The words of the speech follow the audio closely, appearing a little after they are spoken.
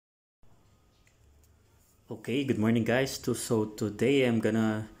Okay, good morning guys. So today I'm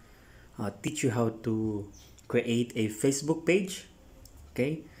gonna teach you how to create a Facebook page.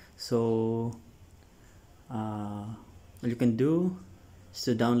 Okay, so what you can do is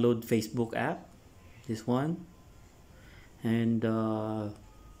to download Facebook app, this one, and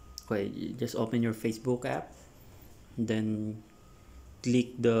wait, you just open your Facebook app, then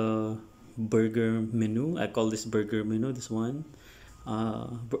click the burger menu. I call this burger menu, this one,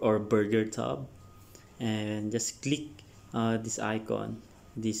 or burger tab, and just click this icon,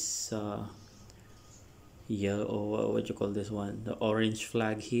 this yellow, what you call this one, the orange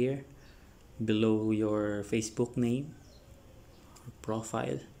flag here below your Facebook name or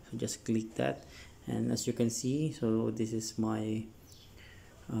profile. So just click that, and as you can see, so this is my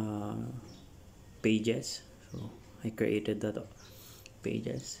uh, pages. So I created that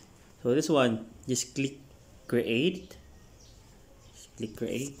pages. So this one, just click create,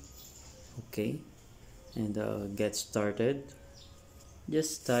 okay, and get started.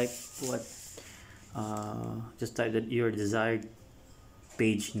 Just type what just type that your desired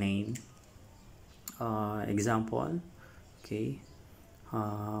page name, example, okay,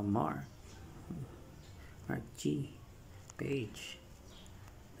 Mark G page,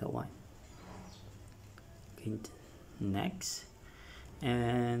 that one. Okay, next.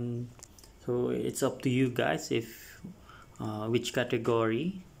 And so it's up to you guys if which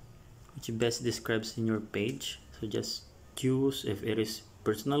category which best describes in your page. So just choose if it is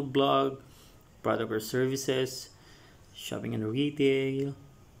personal blog, product or services, shopping and retail,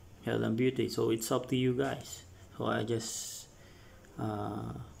 health and beauty. So it's up to you guys. So I just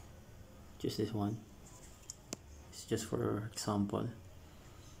choose this one. It's just for example.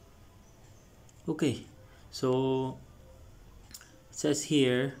 Okay, so it says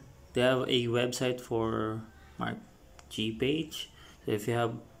here they have a website for Mark G page. So if you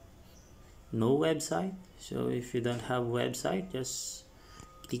have no website, so if you don't have website, just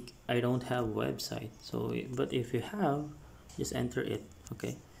click I don't have website. So but if you have, just enter it.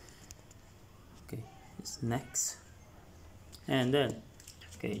 Okay, it's next, and then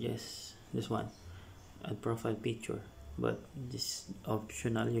okay, just this one, add profile picture, but this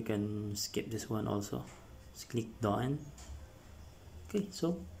optional, you can skip this one also. Just click done. Okay,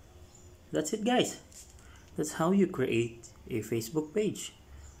 so that's it guys. That's how you create a Facebook page.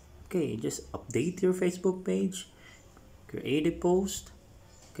 Okay, just update your Facebook page, create a post.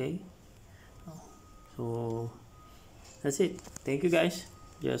 Okay, so that's it. Thank you guys.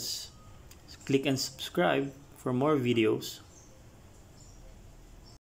 Just click and subscribe for more videos.